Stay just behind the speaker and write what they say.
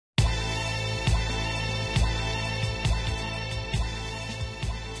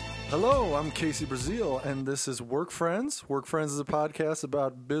Hello, I'm Casey Brazil, and this is Work Friends. Work Friends is a podcast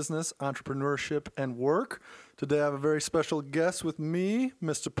about business, entrepreneurship, and work. Today I have a very special guest with me,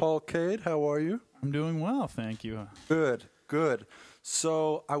 Mr. Paul Cade. How are you? I'm doing well, thank you. Good, good.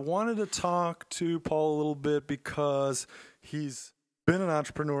 So I wanted to talk to Paul a little bit because he's been an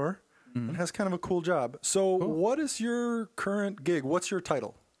entrepreneur and has kind of a cool job. So what is your current gig? What's your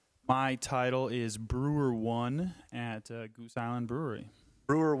title? My title is Brewer 1 at Goose Island Brewery.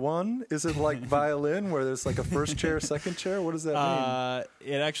 Brewer 1? Is it like violin where there's like a first chair, second chair? What does that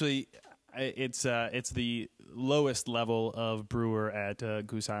mean? It's the lowest level of brewer at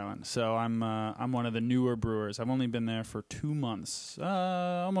Goose Island. So I'm one of the newer brewers. I've only been there for 2 months,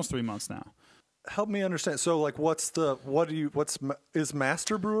 almost 3 months now. Help me understand. So like is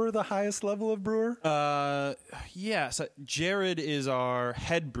master brewer the highest level of brewer? So Jared is our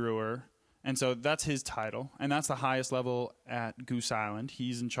head brewer. And so that's his title, and that's the highest level at Goose Island.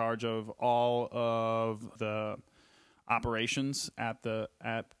 He's in charge of all of the operations at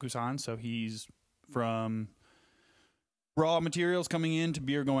Goose Island. So he's from raw materials coming in to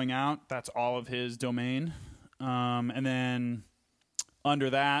beer going out. That's all of his domain. And then under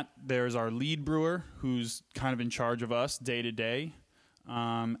that, there's our lead brewer, who's kind of in charge of us day to day.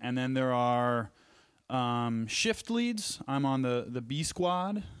 And then there are shift leads. I'm on the B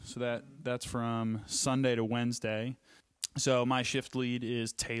squad, so that's from Sunday to Wednesday. So my shift lead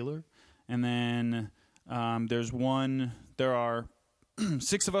is Taylor, and then there are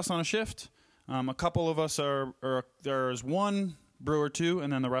 6 of us on a shift. A couple of us there's one brewer 2,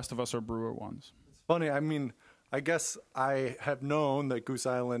 and then the rest of us are brewer 1s. It's funny. I mean, I guess I have known that Goose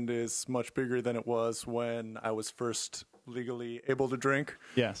Island is much bigger than it was when I was first legally able to drink.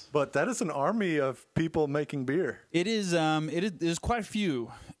 Yes. But that is an army of people making beer. It is there's quite a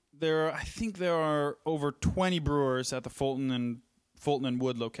few. I think there are over 20 brewers at the Fulton and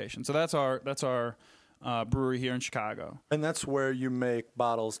Wood location. So that's our brewery here in Chicago. And that's where you make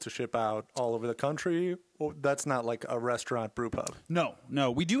bottles to ship out all over the country? That's not like a restaurant brew pub? No.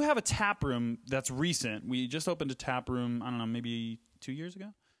 We do have a tap room that's recent. We just opened a tap room, I don't know, maybe 2 years ago.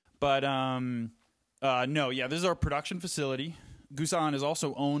 But this is our production facility. Goose Island is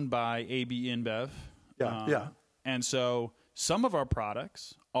also owned by AB InBev. Yeah. And so some of our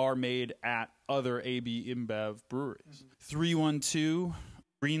products are made at other AB InBev breweries. 312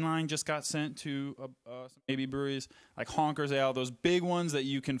 Green Line just got sent to some AB breweries, like Honker's Ale, those big ones that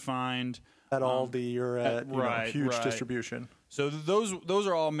you can find at Aldi or at huge distribution. So those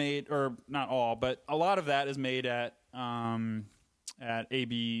are all made, or not all, but a lot of that is made at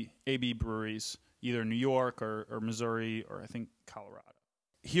AB breweries, either New York or Missouri or I think Colorado.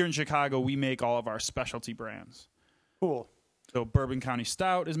 Here in Chicago, we make all of our specialty brands. Cool. So Bourbon County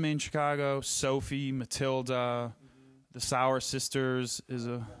Stout is made in Chicago. Sophie, Matilda, the Sour Sisters is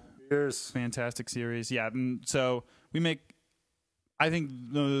a fantastic series. Yeah, and so we make, I think,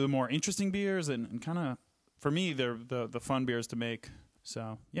 the more interesting beers and kind of, for me, they're the fun beers to make.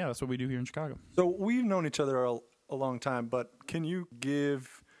 So, yeah, that's what we do here in Chicago. So we've known each other a long time, but can you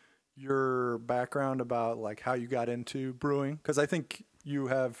give your background about like how you got into brewing? Because I think you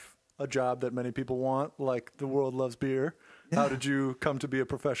have a job that many people want, like the world loves beer. Yeah. How did you come to be a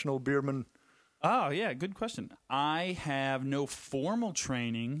professional beerman? Oh, yeah, good question. I have no formal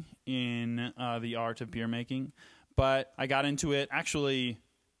training in the art of beer making, but I got into it actually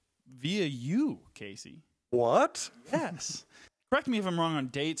via you, Casey. What? Yes. Correct me if I'm wrong on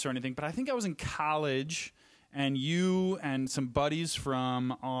dates or anything, but I think I was in college, and you and some buddies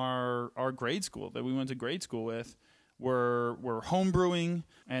from our grade school that we went to grade school with were home brewing,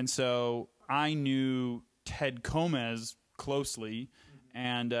 and so I knew Ted Gomez closely,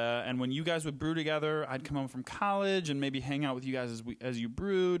 and when you guys would brew together, I'd come home from college and maybe hang out with you guys as you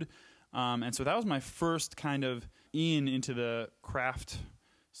brewed, and so that was my first kind of into the craft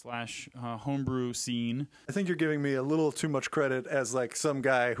 / homebrew scene. I think you're giving me a little too much credit as like some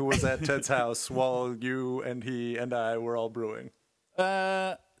guy who was at Ted's house while you and he and I were all brewing.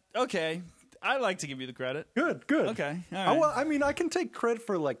 Okay. I like to give you the credit. Good. Okay. All right. I mean, I can take credit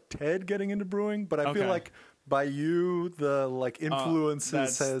for like Ted getting into brewing, but I feel like by you, the like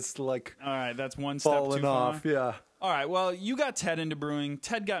influences has like all right. That's one step fallen too far. off. Yeah. All right. Well, you got Ted into brewing.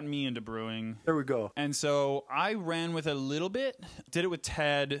 Ted got me into brewing. There we go. And so I ran with it a little bit. Did it with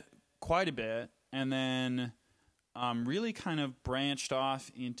Ted quite a bit, and then really kind of branched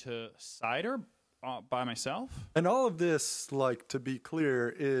off into cider by myself. And all of this, like, to be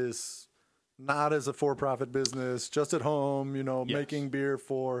clear, is not as a for-profit business, just at home, you know, making beer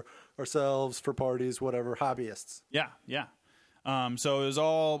for ourselves, for parties, whatever, hobbyists. Yeah. So it was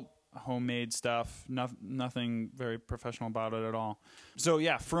all homemade stuff. Nothing very professional about it at all. So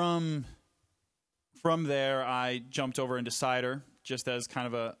yeah, from there, I jumped over into cider just as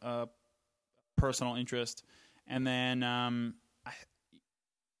kind of a personal interest. And then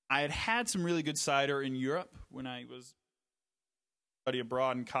I had some really good cider in Europe when I was studying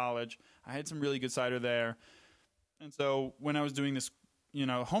abroad in college. I had some really good cider there. And so when I was doing this,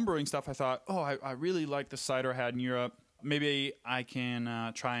 homebrewing stuff, I thought, I really like the cider I had in Europe. Maybe I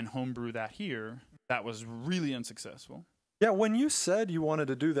can try and homebrew that here. That was really unsuccessful. Yeah, when you said you wanted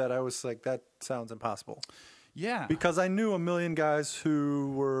to do that, I was like, that sounds impossible. Yeah. Because I knew a million guys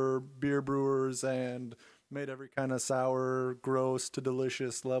who were beer brewers and made every kind of sour, gross to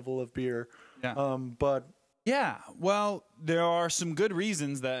delicious level of beer. Yeah. But yeah, well, there are some good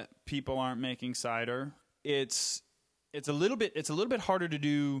reasons that people aren't making cider. It's a little bit harder to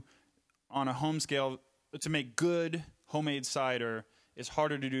do on a home scale. To make good homemade cider is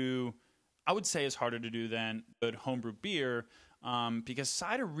harder to do. I would say is harder to do than good homebrew beer, because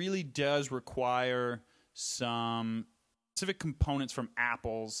cider really does require some specific components from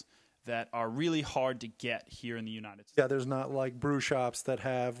apples that are really hard to get here in the United States. Yeah, there's not like brew shops that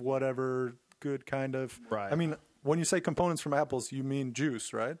have whatever good kind of. Right. I mean, when you say components from apples, you mean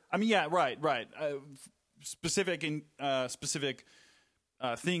juice, right? I mean, yeah, right. Specific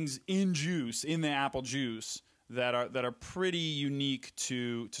things in juice, in the apple juice, that are pretty unique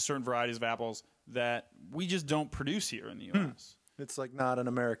to certain varieties of apples that we just don't produce here in the U.S. It's like not an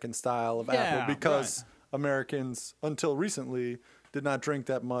American style of apple because Americans, until recently, did not drink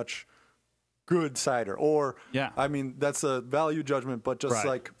that much good cider. Or, I mean, that's a value judgment, but just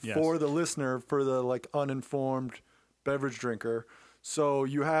for the listener, for the like uninformed beverage drinker. So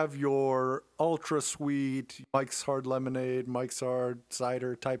you have your ultra sweet Mike's Hard Lemonade, Mike's Hard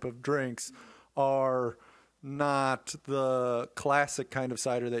Cider type of drinks are not the classic kind of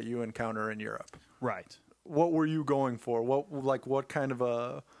cider that you encounter in Europe. Right. What were you going for? What kind of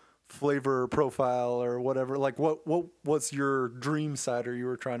a flavor profile or whatever? Like what was your dream cider you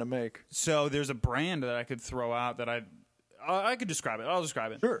were trying to make? So there's a brand that I could throw out that I could describe it. I'll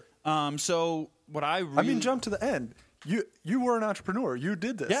describe it. Sure. So what I really... jump to the end. You were an entrepreneur. You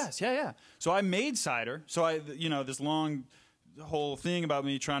did this. Yes, yeah. So I made cider. So this long whole thing about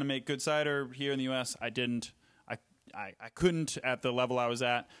me trying to make good cider here in the U.S., I didn't. I couldn't at the level I was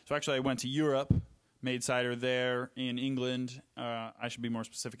at. So actually I went to Europe, made cider there in England. I should be more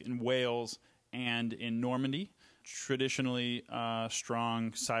specific, in Wales and in Normandy, traditionally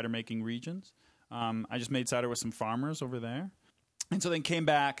strong cider-making regions. I just made cider with some farmers over there. And so then came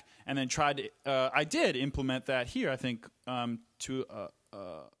back and then tried to, I did implement that here, I think, to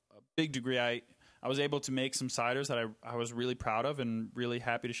a big degree. I was able to make some ciders that I was really proud of and really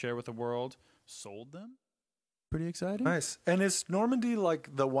happy to share with the world. Sold them. Pretty exciting. Nice. And is Normandy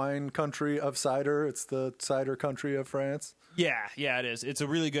like the wine country of cider? It's the cider country of France? Yeah, it is. It's a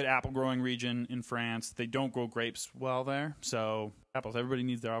really good apple growing region in France. They don't grow grapes well there. So apples, everybody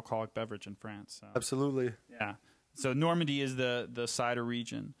needs their alcoholic beverage in France. So. Absolutely. Yeah. So Normandy is the cider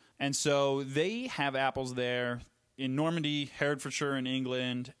region. And so they have apples there in Normandy, Herefordshire in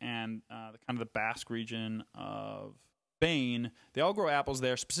England, and the Basque region of Spain. They all grow apples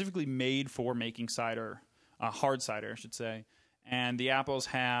there specifically made for making cider, hard cider, I should say. And the apples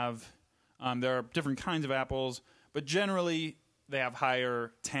have, there are different kinds of apples, but generally they have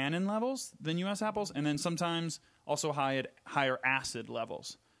higher tannin levels than U.S. apples, and then sometimes also higher acid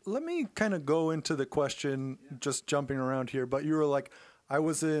levels. Let me kind of go into the question, just jumping around here, but you were like, I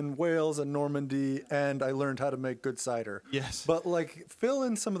was in Wales and Normandy, and I learned how to make good cider. Yes. But, like, fill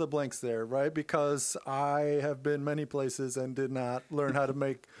in some of the blanks there, right? Because I have been many places and did not learn how to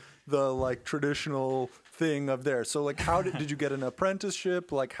make the, like, traditional thing of there. So, like, how did you get an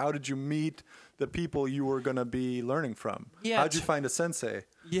apprenticeship? Like, how did you meet the people you were going to be learning from? Yeah. How'd you find a sensei?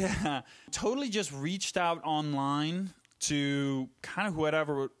 Yeah. Totally just reached out online to kind of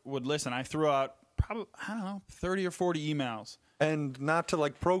whoever would listen. I threw out probably, 30 or 40 emails. And not to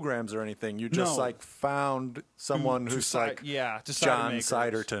like programs or anything. You just like found someone who's like John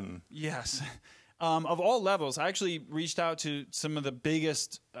Ciderton. Yes. Of all levels. I actually reached out to some of the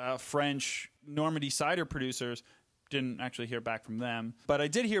biggest French Normandy cider producers. Didn't actually hear back from them. But I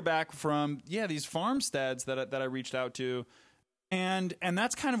did hear back from, these farmsteads that I reached out to. And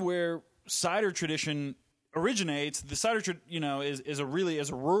that's kind of where cider tradition originates. The cider, is a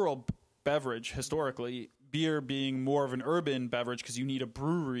rural beverage historically. Beer being more of an urban beverage because you need a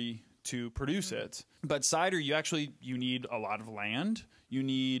brewery to produce it. But cider, you need a lot of land.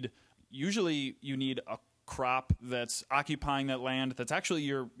 Usually you need a crop that's occupying that land. That's actually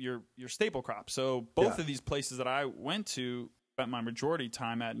your staple crop. So both of these places that I went to spent my majority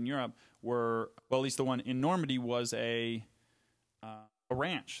time at in Europe were, well, at least the one in Normandy was a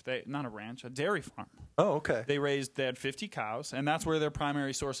ranch. Not a ranch, a dairy farm. Oh, okay. They had 50 cows, and that's where their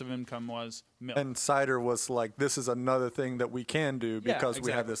primary source of income was milk. And cider was like, this is another thing that we can do because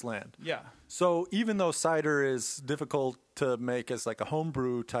we have this land. Yeah. So even though cider is difficult to make as like a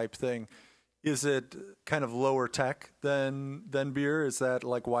homebrew type thing, is it kind of lower tech than beer? Is that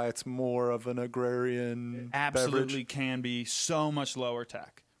like why it's more of an agrarian Absolutely beverage? Can be so much lower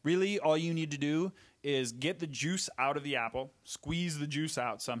tech. Really, all you need to do is get the juice out of the apple, squeeze the juice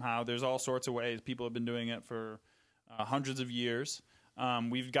out somehow. There's all sorts of ways. People have been doing it for hundreds of years.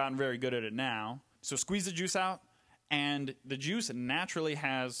 We've gotten very good at it now. So squeeze the juice out, and the juice naturally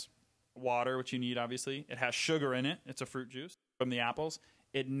has water, which you need, obviously. It has sugar in it. It's a fruit juice from the apples.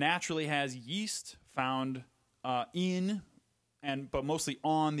 It naturally has yeast found but mostly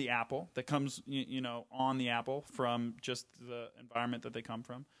on the apple, that comes, on the apple from just the environment that they come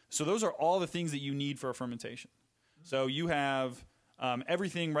from. So those are all the things that you need for a fermentation. So you have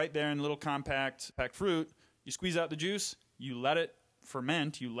everything right there in little compact fruit. You squeeze out the juice, you let it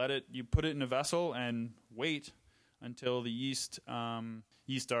ferment, you put it in a vessel and wait until the yeast are,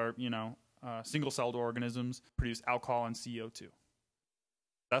 single-celled organisms, produce alcohol and CO2.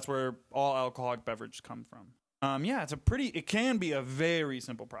 That's where all alcoholic beverages come from. It can be a very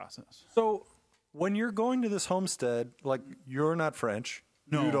simple process. So when you're going to this homestead, like you're not French.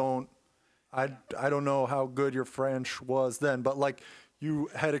 No. You don't, I don't know how good your French was then, but like you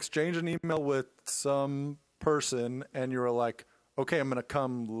had exchanged an email with some person and you were like, okay, I'm going to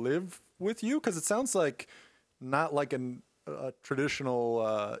come live with you. Cause it sounds like not like a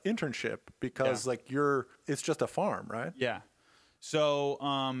traditional internship because it's just a farm, right? Yeah. So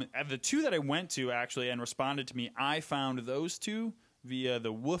the two that I went to actually and responded to me, I found those two via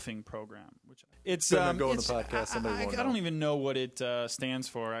the WWOOFing program, which it's go on the podcast. I don't even know what it stands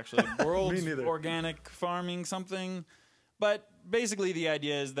for actually. World Organic Farming something, but basically the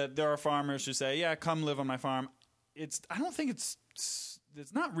idea is that there are farmers who say, "Yeah, come live on my farm." I don't think it's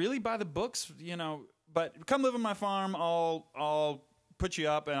not really by the books, but come live on my farm. I'll put you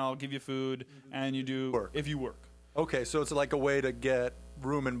up and I'll give you food and you do work if you work. Okay, so it's like a way to get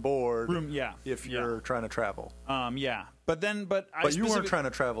room and board. If you're trying to travel. But you weren't trying to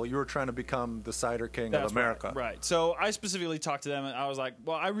travel. You were trying to become the cider king of America. Right. So I specifically talked to them, and I was like,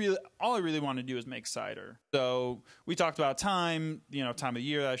 well, all I really want to do is make cider. So we talked about time of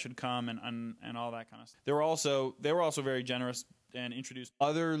year that I should come, and all that kind of stuff. They were also very generous and introduced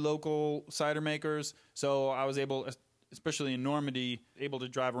other local cider makers. So I was able, especially in Normandy, to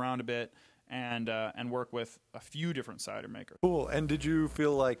drive around a bit and work with a few different cider makers. Cool. And did you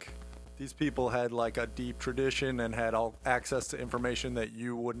feel like these people had like a deep tradition and had all access to information that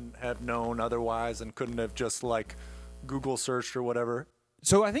you wouldn't have known otherwise and couldn't have just like Google searched or whatever?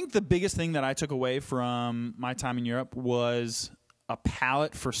 So I think the biggest thing that I took away from my time in Europe was a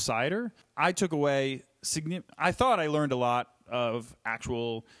palate for cider. I took away I thought I learned a lot of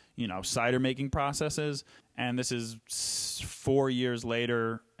actual, cider making processes. And this is 4 years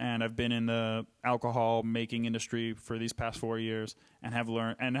later, and I've been in the alcohol making industry for these past 4 years, and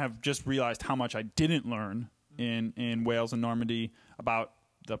have just realized how much I didn't learn in Wales and Normandy about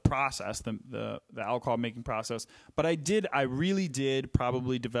the process, the alcohol making process. But I really did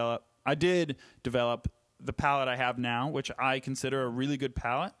probably develop the palate I have now, which I consider a really good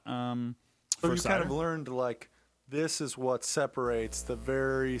palate. So you kind of learned like, this is what separates the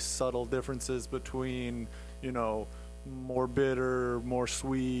very subtle differences between, more bitter, more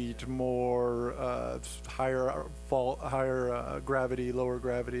sweet, more higher gravity, lower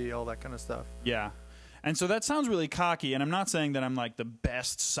gravity, all that kind of stuff. Yeah. And so that sounds really cocky, and I'm not saying that I'm like the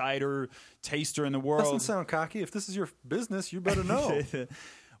best cider taster in the world. Doesn't sound cocky. If this is your business, you better know.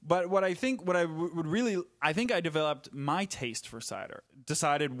 But I think I developed my taste for cider,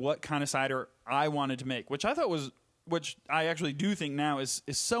 decided what kind of cider I wanted to make, which I actually do think now is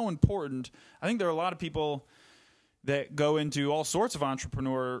so important. I think there are a lot of people that go into all sorts of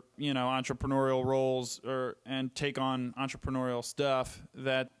entrepreneurial roles and take on entrepreneurial stuff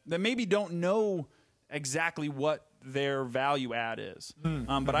that maybe don't know exactly what their value add is.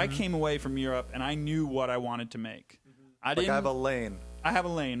 But I came away from Europe and I knew what I wanted to make. I have a lane. I have a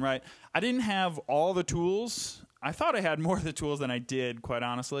lane, right? I didn't have all the tools. I thought I had more of the tools than I did, quite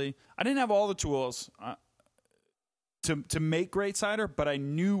honestly. I didn't have all the tools to make great cider, but I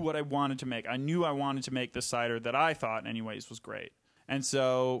knew what I wanted to make. I knew I wanted to make the cider that I thought, anyways, was great. And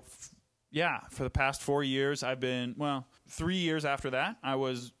so, for the past 4 years, 3 years after that, I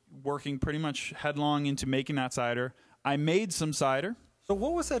was working pretty much headlong into making that cider. I made some cider. So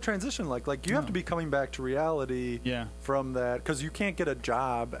what was that transition like? Like you have to be coming back to reality Yeah. from that, because you can't get a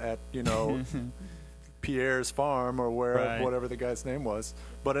job at, Pierre's farm or Right. whatever the guy's name was.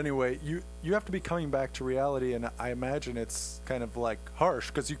 But anyway, you have to be coming back to reality, and I imagine it's kind of like harsh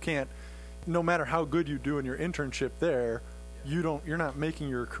because you can't, no matter how good you do in your internship there, you're not making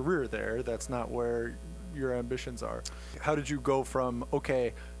your career there. That's not where your ambitions are. How did you go from,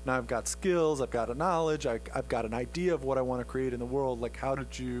 okay, now I've got skills, I've got a knowledge, I've got an idea of what I want to create in the world. Like, how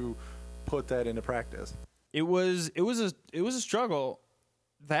did you put that into practice? It was a struggle.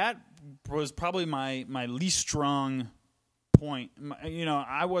 That was probably my least strong point.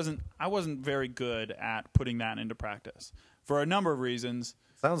 I wasn't very good at putting that into practice for a number of reasons.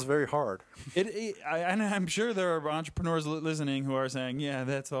 Sounds very hard. And I'm sure there are entrepreneurs listening who are saying, "Yeah,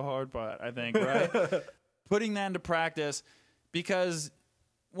 that's the hard part." I think, right? Putting that into practice, because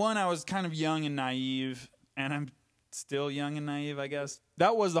one, I was kind of young and naive, and I'm still young and naive, I guess.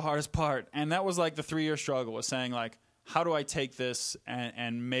 That was the hardest part, and that was like the 3-year struggle, was saying like, how do I take this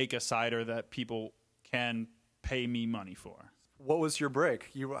and make a cider that people can pay me money for? What was your break?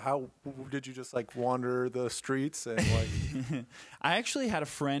 How did you just like wander the streets and like? I actually had a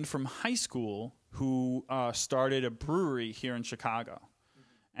friend from high school who started a brewery here in Chicago,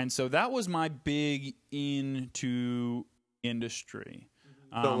 and so that was my big into industry.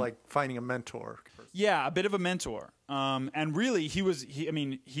 So like finding a mentor. Yeah, a bit of a mentor. And really, he's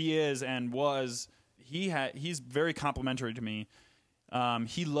very complimentary to me.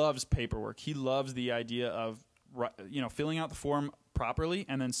 He loves paperwork. He loves the idea of, filling out the form properly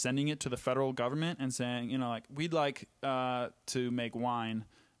and then sending it to the federal government and saying, we'd like to make wine.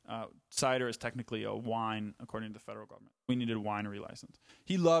 Cider is technically a wine according to the federal government. We needed a winery license.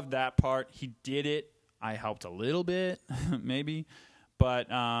 He loved that part. He did it. I helped a little bit, maybe. But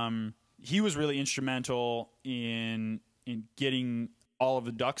he was really instrumental in getting all of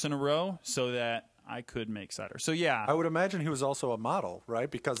the ducks in a row so that I could make cider. So yeah, I would imagine he was also a model,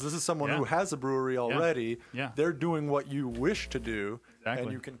 right? Because this is someone who has a brewery already. Yeah. They're doing what you wish to do, Exactly.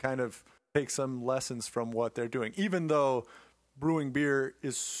 and you can kind of take some lessons from what they're doing. Even though brewing beer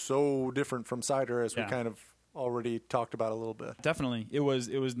is so different from cider, as we kind of already talked about a little bit. Definitely, it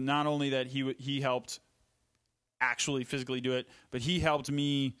was not only that he helped actually physically do it, but he helped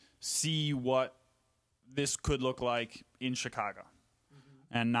me see what this could look like in Chicago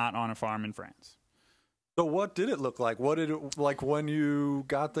and not on a farm in France. So what did it look like? What did it like when you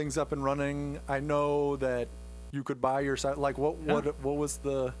got things up and running? I know that you could buy your site. Like what was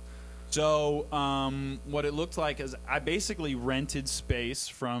the? So what it looked like is I basically rented space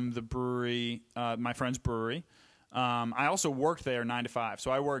from the brewery, my friend's brewery. I also worked there 9 to 5.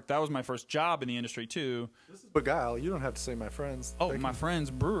 So that was my first job in the industry too. This is Beguile. You don't have to say my friends. Oh, my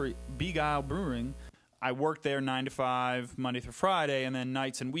friend's brewery, Beguile Brewing. I worked there 9 to 5, Monday through Friday, and then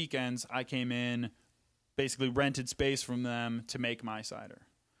nights and weekends I came in, basically rented space from them to make my cider.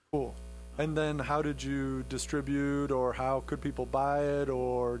 Cool. And then how did you distribute, or how could people buy it,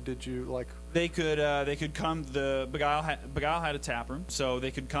 or did you like? They could come. The Beguile had a tap room, so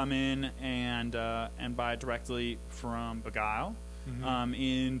they could come in and buy it directly from Beguile,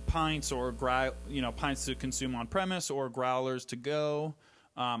 in pints or pints to consume on premise or growlers to go.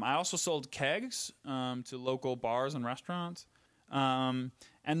 I also sold kegs to local bars and restaurants, and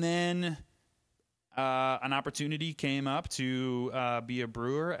then an opportunity came up to be a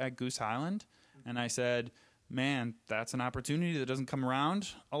brewer at Goose Island, and I said, man, that's an opportunity that doesn't come around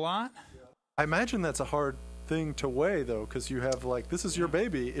a lot. I imagine that's a hard thing to weigh, though, because you have this is your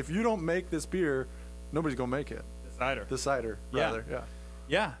baby. If you don't make this beer, nobody's gonna make it. The cider, rather.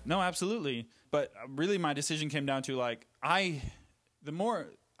 Yeah, no, absolutely. But really, my decision came down to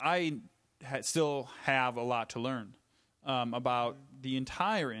still have a lot to learn about the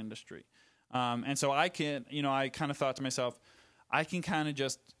entire industry. And so I kind of thought to myself, I can kind of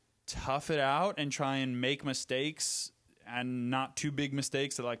just tough it out and try and make mistakes, and not too big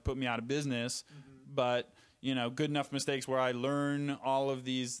mistakes that put me out of business, but good enough mistakes where I learn all of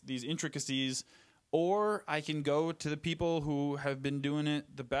these intricacies. Or I can go to the people who have been doing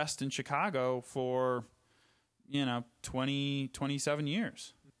it the best in Chicago for 27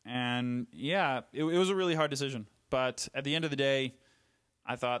 years. And yeah, it was a really hard decision, but at the end of the day,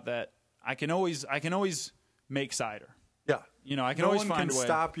 I thought that I can always make cider. Yeah. I can always find a way. No one can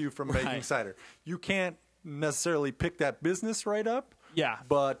stop you from making cider. You can't necessarily pick that business right up. Yeah.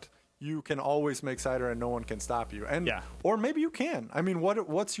 But you can always make cider and no one can stop you. And or maybe you can. I mean,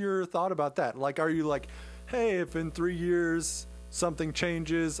 what's your thought about that? Are you like, hey, if in 3 years something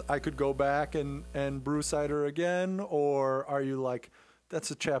changes, I could go back and brew cider again? Or are you like, that's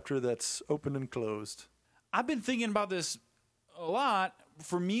a chapter that's open and closed? I've been thinking about this A lot.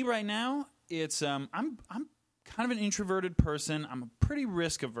 For me right now, it's I'm kind of an introverted person. I'm pretty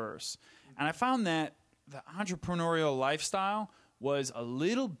risk averse. And I found that the entrepreneurial lifestyle was a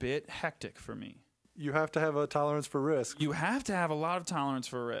little bit hectic for me. You have to have a tolerance for risk. You have to have a lot of tolerance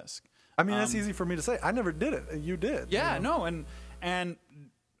for risk. I mean, that's easy for me to say. I never did it. You did. Yeah, you know? no, and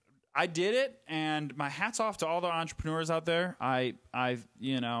I did it, and my hat's off to all the entrepreneurs out there. I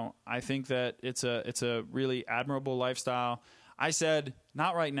think that it's a really admirable lifestyle. I said,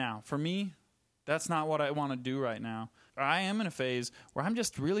 not right now. For me, that's not what I want to do right now. I am in a phase where I'm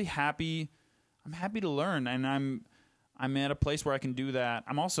just really happy. I'm happy to learn, and I'm at a place where I can do that.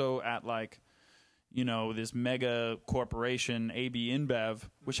 I'm also at this mega corporation, AB InBev,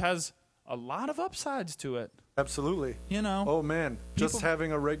 which has a lot of upsides to it. Absolutely. Oh man, just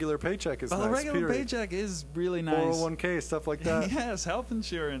having a regular paycheck is nice. A regular period. paycheck is really nice. 401k, stuff like that. Yes, health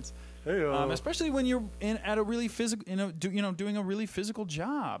insurance. Hey-o. Especially when you're at a really physical, doing a really physical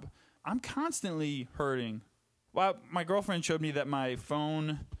job. I'm constantly hurting. Well, my girlfriend showed me that my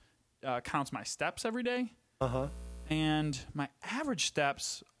phone counts my steps every day. Uh-huh. And my average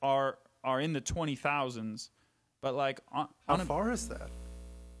steps are in the 20,000s. But how far is that?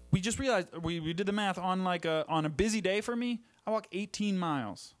 We just realized we did the math on on a busy day for me. I walk 18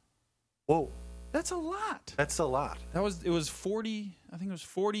 miles. Whoa, that's a lot. That's a lot. It was 40. I think it was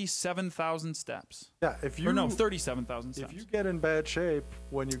 47,000 steps. Yeah, 37,000 steps. If you get in bad shape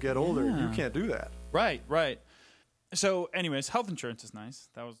when you get older, you can't do that. Right. So, anyways, health insurance is nice.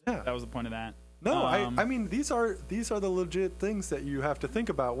 That was the point of that. No, I mean these are the legit things that you have to think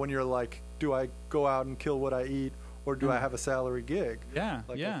about when you're like, do I go out and kill what I eat, or do I have a salary gig? Yeah,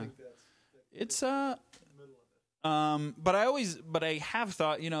 I think it's but I have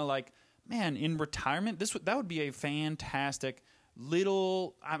thought, man, in retirement, that would be a fantastic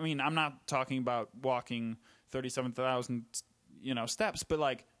little. I mean, I'm not talking about walking 37,000 steps,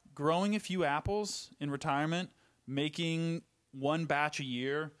 but growing a few apples in retirement, making one batch a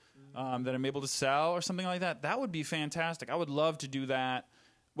year that I'm able to sell or something like that. That would be fantastic. I would love to do that.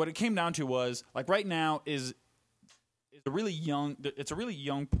 What it came down to was right now is a really young. It's a really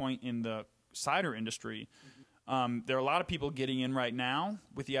young point in the cider industry. There are a lot of people getting in right now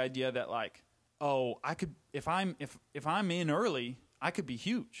with the idea that I could if I'm in early, I could be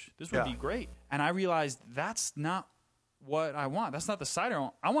huge. This would be great. And I realized that's not what I want. That's not the cider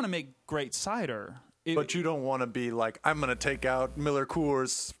I want to make great cider. But you don't want to be I'm going to take out Miller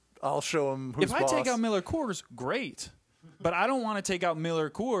Coors. I'll show them who's boss. If I take out Miller Coors, great. But I don't want to take out Miller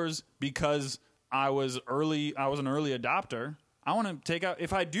Coors because I was an early adopter. I want to take out,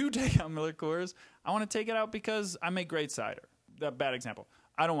 if I do take out Miller Coors, I want to take it out because I make great cider. That bad example.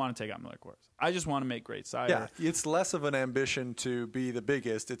 I don't want to take out Miller Coors. I just want to make great cider. Yeah, it's less of an ambition to be the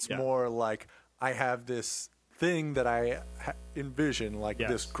biggest. It's more I have this thing that I envision,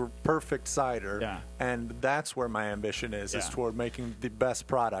 this perfect cider, and that's where my ambition is toward making the best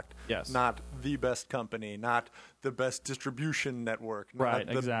product, not the best company, not the best distribution network, not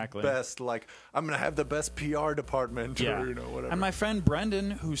the best, I'm going to have the best PR department, or whatever. And my friend Brendan,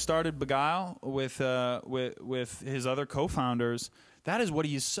 who started Beguile with his other co-founders, that is what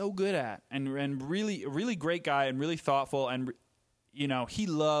he is so good at, and really, really great guy, and really thoughtful, and he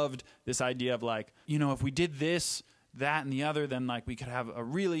loved this idea of if we did this, that, and the other, then we could have a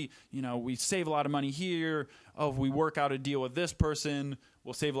really, we save a lot of money here. Oh, if we work out a deal with this person,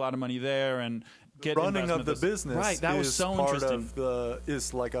 we'll save a lot of money there and get running of the business. Right, that was so interesting.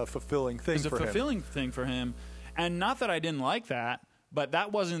 Is a fulfilling thing for him. It's a fulfilling thing for him, and not that I didn't like that. But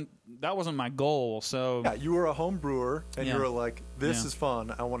that wasn't my goal. So yeah, you were a home brewer, and you were like, "This is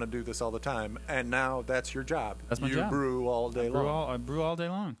fun. I want to do this all the time." And now that's your job. That's my job. You brew all day long. I brew all day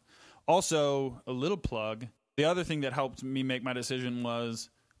long. Also, a little plug. The other thing that helped me make my decision was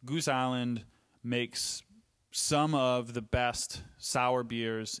Goose Island makes some of the best sour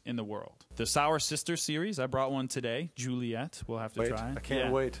beers in the world. The Sour Sister series. I brought one today. Juliet. We'll have to try. I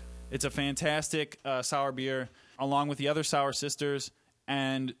can't wait. It's a fantastic sour beer, along with the other Sour Sisters.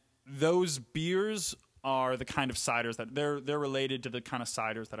 And those beers are the kind of ciders that they're related to the kind of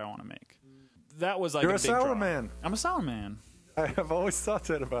ciders that I want to make. That was You're a a big sour draw. man. I'm a sour man. I have always thought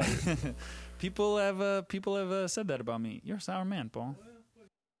that about you. People have said that about me. You're a sour man, Paul.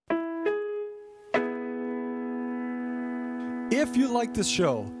 If you like this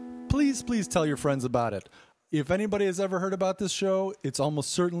show, please tell your friends about it. If anybody has ever heard about this show, it's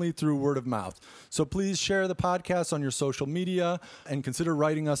almost certainly through word of mouth. So please share the podcast on your social media and consider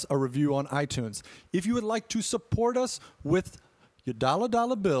writing us a review on iTunes. If you would like to support us with your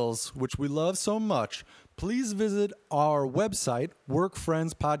dollar bills, which we love so much, please visit our website,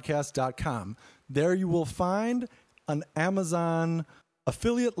 workfriendspodcast.com. There you will find an Amazon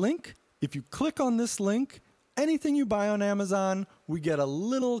affiliate link. If you click on this link, anything you buy on Amazon, we get a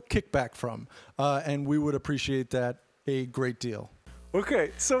little kickback from, and we would appreciate that a great deal.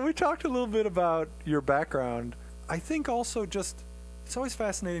 Okay, so we talked a little bit about your background. I think also just it's always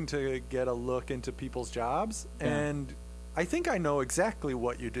fascinating to get a look into people's jobs, and I think I know exactly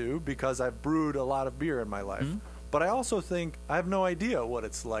what you do because I've brewed a lot of beer in my life. But I also think I have no idea what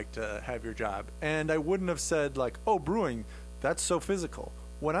it's like to have your job, and I wouldn't have said like, "Oh, brewing, that's so physical."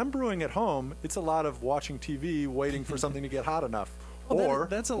 When I'm brewing at home, it's a lot of watching TV, waiting for something to get hot enough, or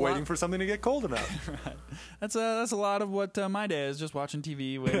waiting for something to get cold enough. Right. That's a lot of what my day is, just watching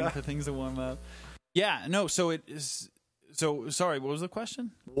TV, waiting for things to warm up. Yeah, no, so it is. So sorry, what was the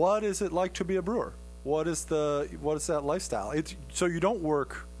question? What is it like to be a brewer? What is that lifestyle? So you don't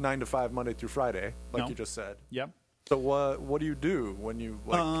work 9 to 5 Monday through Friday, like you just said. Yep. So what do you do when you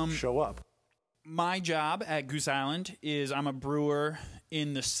show up? My job at Goose Island is I'm a brewer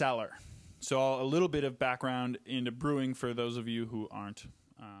in the cellar. So a little bit of background into brewing for those of you who aren't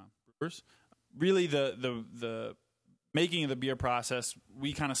brewers. Really, the making of the beer process,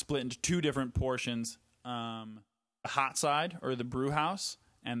 we kind of split into two different portions. The hot side, or the brew house,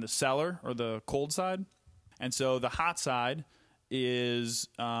 and the cellar, or the cold side. And so the hot side is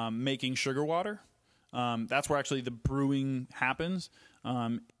making sugar water. That's where actually the brewing happens.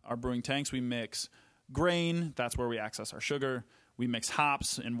 Our brewing tanks, we mix grain. That's where we access our sugar. We mix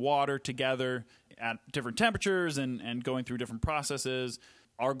hops and water together at different temperatures and going through different processes.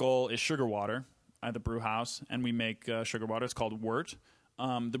 Our goal is sugar water at the brew house, and we make sugar water. It's called wort.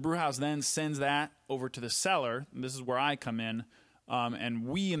 The brew house then sends that over to the cellar. And this is where I come in. And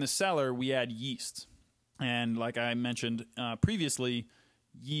we in the cellar, we add yeast. And like I mentioned previously,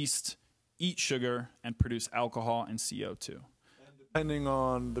 yeast eat sugar and produce alcohol and CO2. And depending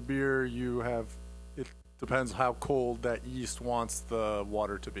on the beer you have, it depends how cold that yeast wants the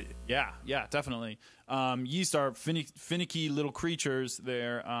water to be. Yeah, definitely. Yeast are finicky little creatures.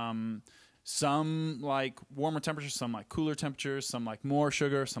 They're some like warmer temperatures, some like cooler temperatures, some like more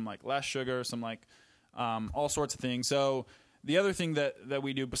sugar, some like less sugar, some like all sorts of things. So the other thing that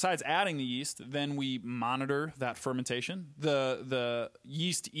we do, besides adding the yeast, then we monitor that fermentation. The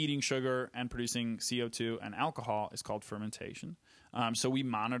yeast eating sugar and producing CO2 and alcohol is called fermentation. So we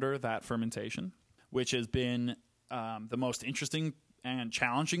monitor that fermentation, which has been the most interesting and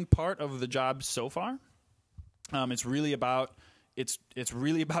challenging part of the job so far. It's really about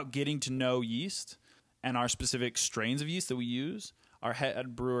getting to know yeast and our specific strains of yeast that we use. Our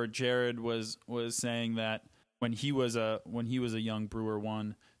head brewer Jared was saying that when he was a young brewer,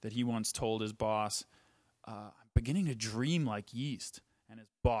 that he once told his boss, "I'm beginning to dream like yeast," and his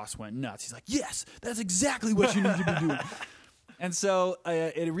boss went nuts. He's like, "Yes, that's exactly what you need to be doing." And so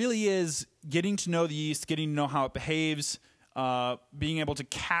it really is getting to know the yeast, getting to know how it behaves, being able to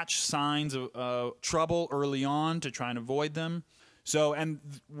catch signs of trouble early on to try and avoid them. So, and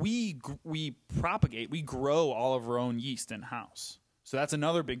we grow all of our own yeast in house. So that's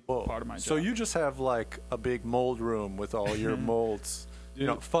another big part of my job. So you just have like a big mold room with all your molds.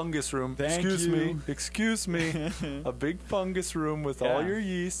 Fungus room. Excuse me. A big fungus room with all your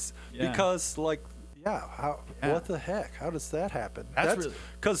yeasts. Yeah. Because what the heck? How does that happen? That's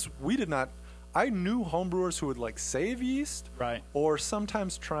because we did not. I knew homebrewers who would like save yeast, right, or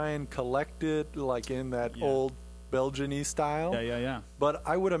sometimes try and collect it like in that old Belgian-y style. Yeah. But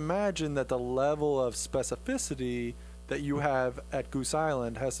I would imagine that the level of specificity that you have at Goose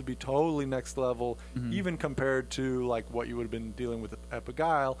Island has to be totally next level, even compared to like what you would have been dealing with at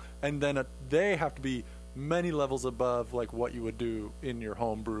Beguile, and then they have to be many levels above like what you would do in your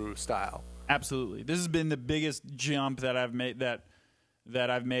homebrew style. Absolutely, this has been the biggest jump that I've made that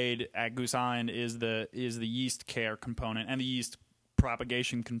I've made at Goose Island is the yeast care component and the yeast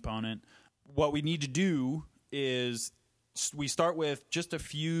propagation component. What we need to do is we start with just a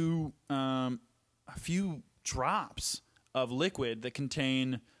few drops of liquid that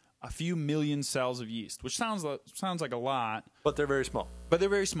contain a few million cells of yeast, which sounds like a lot, but they're very small.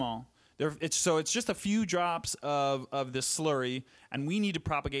 It's just a few drops of this slurry, and we need to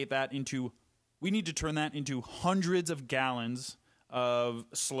propagate that we need to turn that into hundreds of gallons of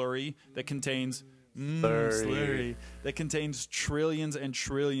slurry that contains that contains trillions and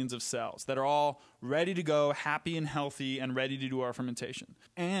trillions of cells that are all ready to go, happy and healthy, and ready to do our fermentation.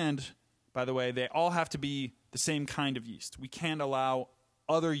 And by the way, they all have to be the same kind of yeast. We can't allow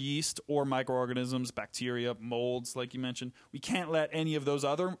other yeast or microorganisms, bacteria, molds, like you mentioned. We can't let any of those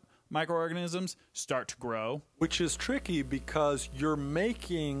other microorganisms start to grow. Which is tricky because you're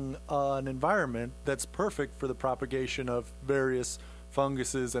making an environment that's perfect for the propagation of various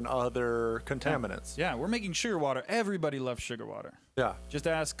funguses and other contaminants. Yeah, we're making sugar water. Everybody loves sugar water. Yeah. Just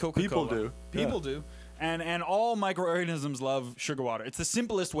ask Coca-Cola. People do. People do. And all microorganisms love sugar water. It's the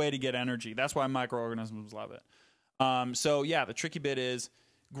simplest way to get energy. That's why microorganisms love it. So, yeah, the tricky bit is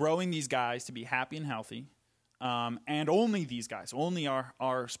growing these guys to be happy and healthy, and only these guys, only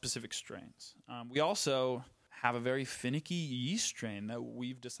our specific strains. We also have a very finicky yeast strain that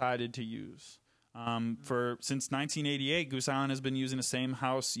we've decided to use. Since 1988, Goose Island has been using the same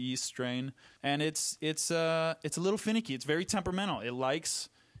house yeast strain, and it's a little finicky. It's very temperamental. It likes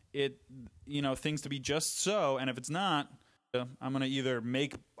things to be just so, and if it's not, I'm going to either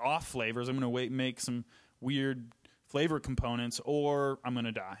make off flavors, I'm going to make some weird flavor components, or I'm going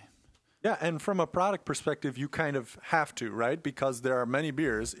to die. Yeah, and from a product perspective, you kind of have to, right? Because there are many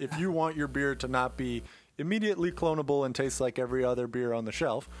beers. If you want your beer to not be immediately clonable and taste like every other beer on the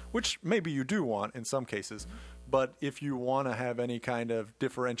shelf, which maybe you do want in some cases, but if you want to have any kind of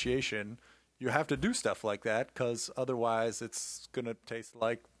differentiation, you have to do stuff like that, because otherwise it's going to taste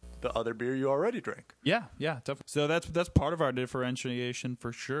like the other beer you already drink. Yeah, definitely. So that's part of our differentiation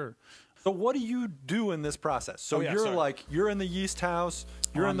for sure. So what do you do in this process? So you're in the yeast house,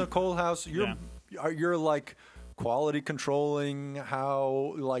 you're in the cold house, you're like quality controlling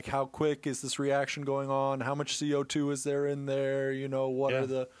how quick is this reaction going on? How much CO2 is there in there? What are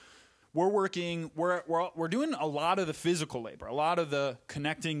the... We're doing a lot of the physical labor, a lot of the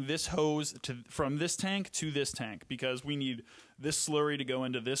connecting this hose from this tank to this tank, because we need this slurry to go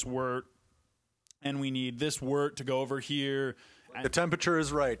into this wort, and we need this wort to go over here. The temperature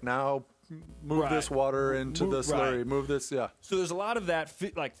is right. Now move this water into the slurry. Right. Move this, yeah. So there's a lot of that,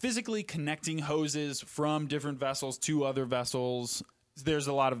 like physically connecting hoses from different vessels to other vessels. There's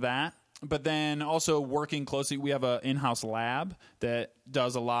a lot of that. But then also working closely, we have an in-house lab that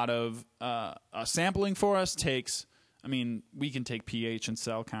does a lot of sampling for us. We can take pH and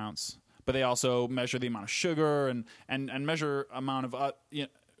cell counts, but they also measure the amount of sugar and measure amount of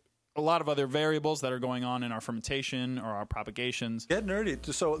a lot of other variables that are going on in our fermentation or our propagations. Get nerdy.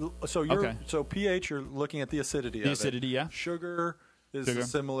 So pH, you're looking at the acidity. Yeah. Sugar is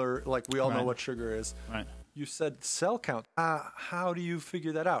similar. Like we all know what sugar is. Right. You said cell count. How do you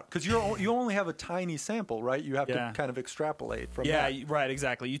figure that out? Because you only have a tiny sample, right? You have to kind of extrapolate from that. Yeah, right,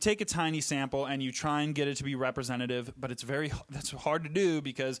 exactly. You take a tiny sample and you try and get it to be representative, but that's hard to do,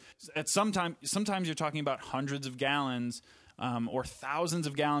 because sometimes you're talking about hundreds of gallons or thousands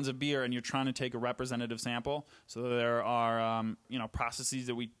of gallons of beer, and you're trying to take a representative sample. So there are processes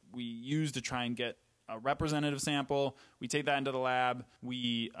that we use to try and get a representative sample. We take that into the lab.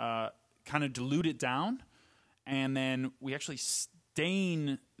 We kind of dilute it down. And then we actually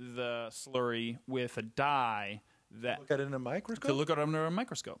stain the slurry with a dye that look at it in a microscope. To look at it under a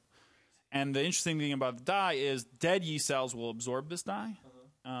microscope. And the interesting thing about the dye is dead yeast cells will absorb this dye,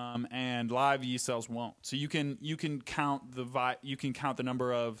 and live yeast cells won't. So you can count the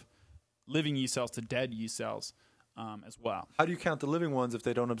number of living yeast cells to dead yeast cells as well. How do you count the living ones if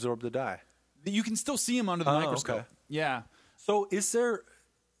they don't absorb the dye? You can still see them under the microscope. Okay. Yeah. So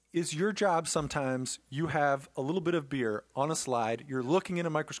is your job sometimes you have a little bit of beer on a slide, you're looking in a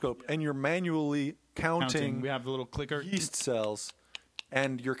microscope, and you're manually counting. We have the little clicker. Yeast cells,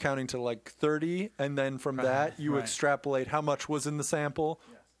 and you're counting to like 30, and then from that you extrapolate how much was in the sample,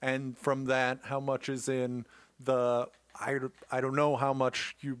 and from that how much is in the I don't know how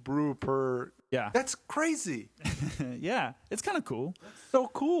much you brew per. Yeah. That's crazy. Yeah, it's kind of cool. That's so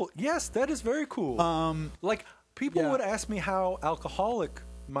cool. Yes, that is very cool. Like people would ask me how alcoholic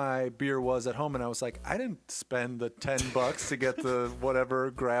my beer was at home, and I was like, I didn't spend the $10 to get the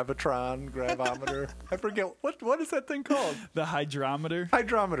whatever gravimeter. I forget what is that thing called? The hydrometer.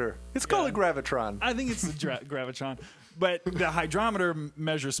 It's called a gravitron. I think it's a gravitron, but the hydrometer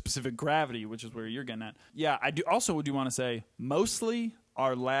measures specific gravity, which is where you're getting at. Yeah, I do want to say mostly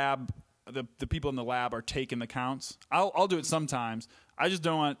our lab, the people in the lab are taking the counts. I'll do it sometimes. I just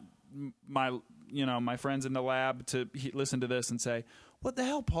don't want my friends in the lab to listen to this and say, what the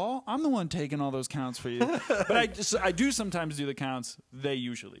hell, Paul? I'm the one taking all those counts for you. But I do sometimes do the counts. They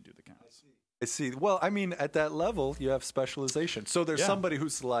usually do the counts. I see. Well, I mean, at that level, you have specialization. So there's somebody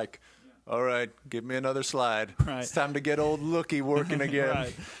who's like, all right, give me another slide. Right. It's time to get old Lookie working again.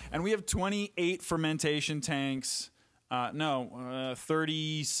 Right. And we have 28 fermentation tanks.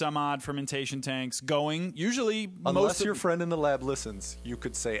 30 some odd fermentation tanks going. Usually, unless your friend in the lab listens, you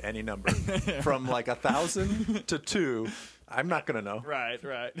could say any number from like 1,000 to 2. I'm not going to know. Right.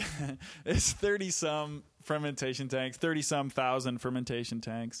 It's 30-some fermentation tanks, 30-some thousand fermentation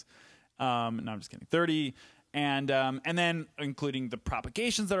tanks. No, I'm just kidding. 30, and then including the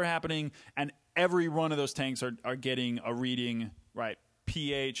propagations that are happening, and every one of those tanks are getting a reading right?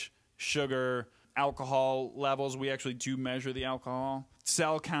 pH, sugar, alcohol levels. We actually do measure the alcohol.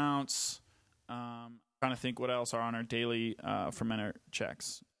 Cell counts. Trying to think what else are on our daily fermenter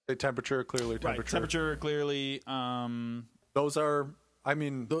checks. The temperature, clearly temperature. Right, temperature, clearly. Those are, I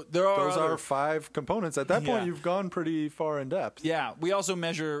mean, there are those other, are 5 components. At that point, Yeah. you've gone pretty far in depth. Yeah, we're also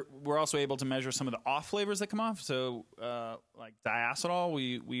able to measure some of the off flavors that come off. So, like diacetyl,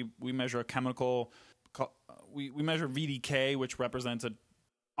 we measure a chemical. We measure VDK, which represents a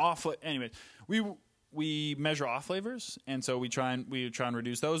off. Anyway, we measure off flavors, and so we try and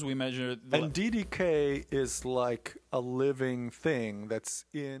reduce those. We measure And DDK is like a living thing that's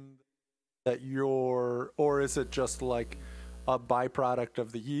in that or is it just like a byproduct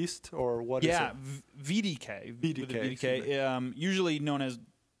of the yeast, or what is it? VDK. VDK, Usually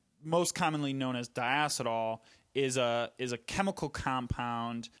most commonly known as diacetyl, is a chemical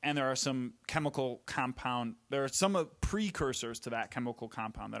compound, and there are some precursors to that chemical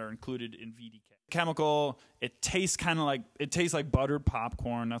compound that are included in VDK. Chemical, it tastes like buttered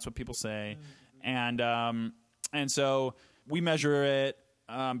popcorn. That's what people say, and so we measure it.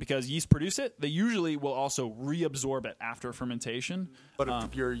 Because yeast produce it, they usually will also reabsorb it after fermentation. But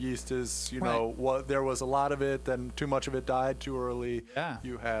if your yeast is, right. there was a lot of it, then too much of it died too early. Yeah.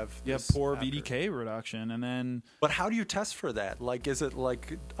 You have poor VDK reduction, and then. But how do you test for that? Like, is it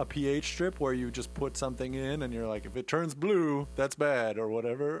like a pH strip where you just put something in and you're like, if it turns blue, that's bad, or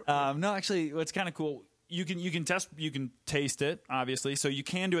whatever? No, actually, what's kind of cool. You can taste it, obviously, so you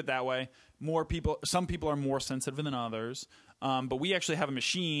can do it that way. Some people are more sensitive than others. But we actually have a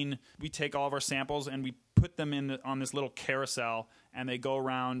machine. We take all of our samples and we put them on this little carousel, and they go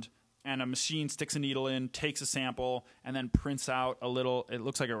around, and a machine sticks a needle in, takes a sample, and then prints out it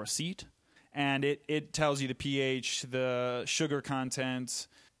looks like a receipt, and it tells you the pH, the sugar content,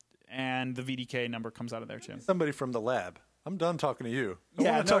 and the VDK number comes out of there too. Somebody from the lab. I'm done talking to you. I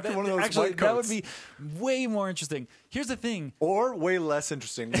want to no, talk to one of those actually, white that would coats. be way more interesting. Here's the thing. Or way less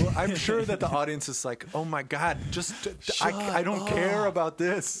interesting. Well, I'm sure that the audience is like, oh my God, I don't care about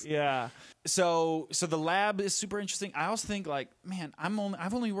this. Yeah. So the lab is super interesting. I also think man,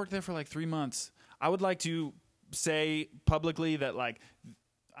 I've only worked there for 3 months. I would like to say publicly that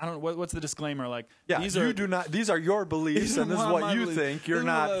I don't know what's the disclaimer. These are your beliefs, and this is what you think. You're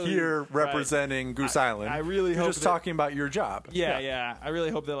not here representing Goose Island. I really You're hope just talking about your job. Yeah. I really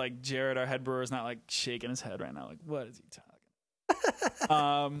hope that Jared, our head brewer, is not shaking his head right now. What is he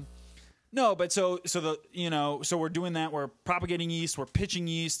talking? No, but so we're doing that. We're propagating yeast. We're pitching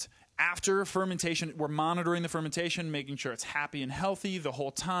yeast after fermentation. We're monitoring the fermentation, making sure it's happy and healthy the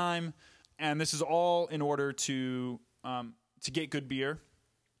whole time. And this is all in order to get good beer.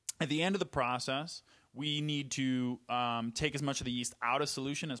 At the end of the process, we need to take as much of the yeast out of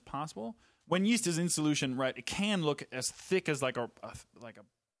solution as possible. When yeast is in solution, right, it can look as thick as a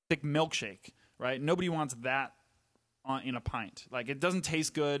thick milkshake, right? Nobody wants that in a pint. It doesn't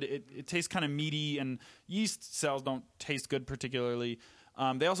taste good. It tastes kind of meaty, and yeast cells don't taste good particularly.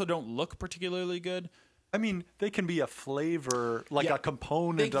 They also don't look particularly good. I mean, they can be a flavor, a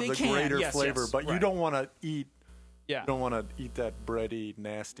component of the greater flavor, but right. You don't want to eat. Yeah. You don't want to eat that bready,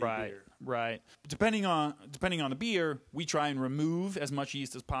 nasty beer. Right. Depending on the beer, we try and remove as much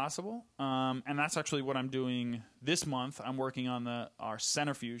yeast as possible. And that's actually what I'm doing this month. I'm working on our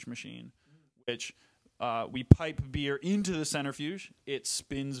centrifuge machine, which we pipe beer into the centrifuge. It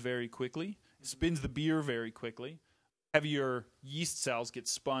spins very quickly. It spins the beer very quickly. Heavier yeast cells get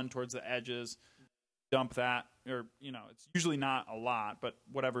spun towards the edges. Dump that, or it's usually not a lot, but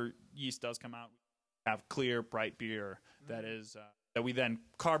whatever yeast does come out, have clear, bright beer that we then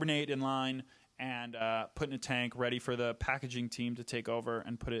carbonate in line and put in a tank, ready for the packaging team to take over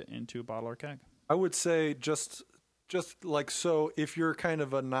and put it into a bottle or keg. I would say just so if you're kind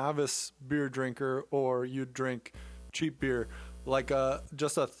of a novice beer drinker or you drink cheap beer,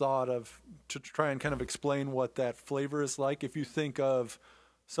 just a thought to try and kind of explain what that flavor is like. If you think of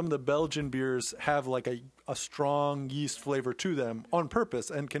some of the Belgian beers have a strong yeast flavor to them on purpose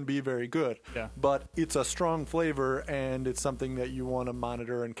and can be very good. Yeah. But it's a strong flavor, and it's something that you want to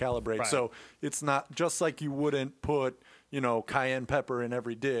monitor and calibrate. Right. So it's not just like you wouldn't put, cayenne pepper in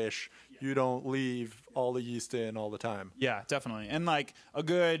every dish. Yeah. You don't leave all the yeast in all the time. Yeah, definitely. And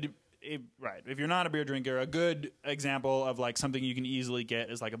if you're not a beer drinker, a good example of something you can easily get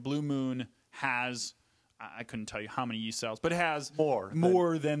is a Blue Moon has, I couldn't tell you how many yeast cells, but it has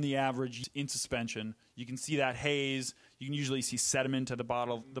more than the average in suspension. You can see that haze. You can usually see sediment at the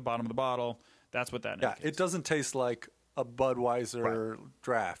bottom of the bottle. That's what that indicates. Yeah, it doesn't taste like a Budweiser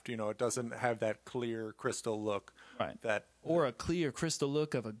draft. It doesn't have that clear crystal look. Right. Or a clear crystal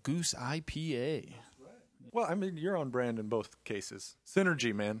look of a Goose IPA. Well, I mean, you're on brand in both cases.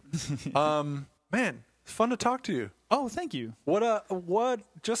 Synergy, man. Man, it's fun to talk to you. Oh, thank you. What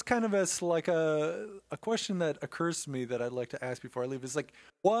just kind of as like a question that occurs to me that I'd like to ask before I leave is like,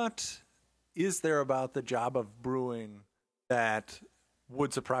 what is there about the job of brewing that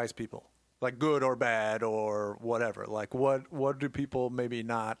would surprise people? Like good or bad or whatever. Like what do people maybe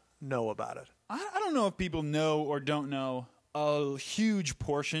not know about it? I don't know if people know or don't know. A huge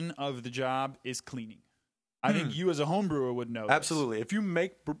portion of the job is cleaning. I think you as a home brewer would know. Absolutely. If you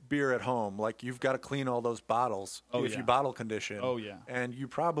make beer at home, like you've got to clean all those bottles if you bottle condition. Oh, yeah. And you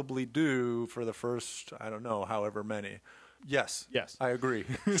probably do for the first, I don't know, however many. Yes. Yes. I agree.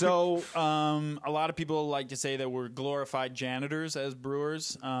 So a lot of people like to say that we're glorified janitors as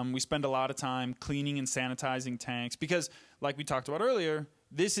brewers. We spend a lot of time cleaning and sanitizing tanks because, like we talked about earlier,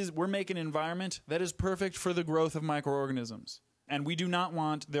 we're making an environment that is perfect for the growth of microorganisms. And we do not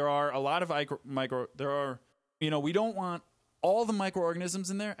want, there are a lot of we don't want all the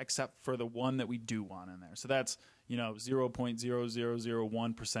microorganisms in there except for the one that we do want in there. So that's,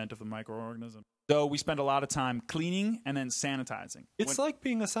 0.0001% of the microorganism. So we spend a lot of time cleaning and then sanitizing. It's like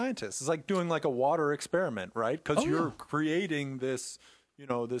being a scientist. It's like doing like a water experiment, right? Because you're creating this,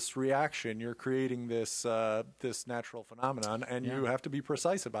 this reaction. You're creating this this natural phenomenon, and you have to be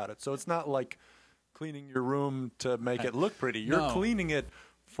precise about it. So it's not like cleaning your room to make it look pretty. You're cleaning it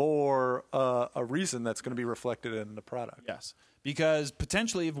for a reason that's going to be reflected in the product. Yes, because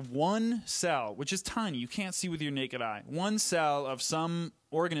potentially if one cell, which is tiny, you can't see with your naked eye, one cell of some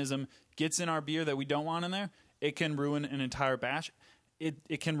organism gets in our beer that we don't want in there, it can ruin an entire batch.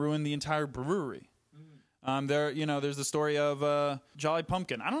 It can ruin the entire brewery. There's the story of Jolly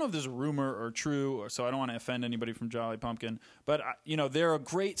Pumpkin. I don't know if there's a rumor or true, so I don't want to offend anybody from Jolly Pumpkin. But, they're a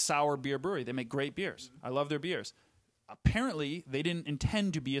great sour beer brewery. They make great beers. I love their beers. Apparently, they didn't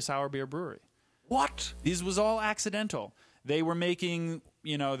intend to be a sour beer brewery. What? This was all accidental. They were making,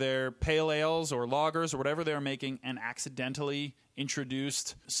 their pale ales or lagers or whatever they were making and accidentally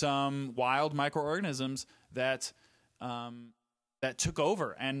introduced some wild microorganisms that took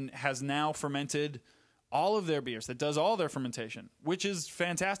over and has now fermented all of their beers, that does all their fermentation, which is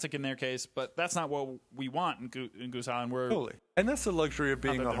fantastic in their case, but that's not what we want in Goose Island. Totally. And that's the luxury of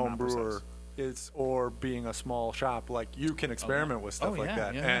being a home brewer. Or being a small shop, like you can experiment with stuff like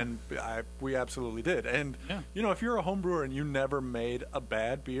that, and we absolutely did. And if you're a home brewer and you never made a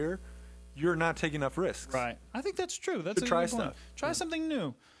bad beer, you're not taking enough risks. Right. I think that's true. That's to try stuff. Try something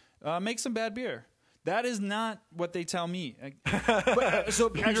new. Make some bad beer. That is not what they tell me.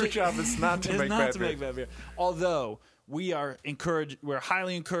 So your job is not to make bad beer. Although we are encouraged, we're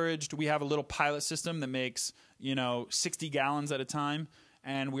highly encouraged. We have a little pilot system that makes 60 gallons at a time.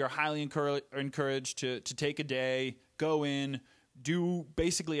 And we are highly encouraged to take a day, go in, do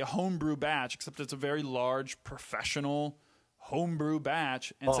basically a homebrew batch, except it's a very large professional homebrew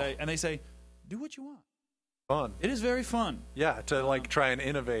batch, and they say, do what you want. Fun. It is very fun. Yeah, to like try and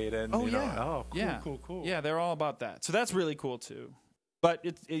innovate and cool. Yeah, they're all about that. So that's really cool too. But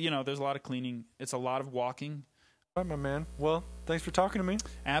there's a lot of cleaning. It's a lot of walking. All right, my man. Well, thanks for talking to me.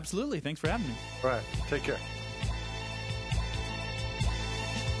 Absolutely. Thanks for having me. All right. Take care.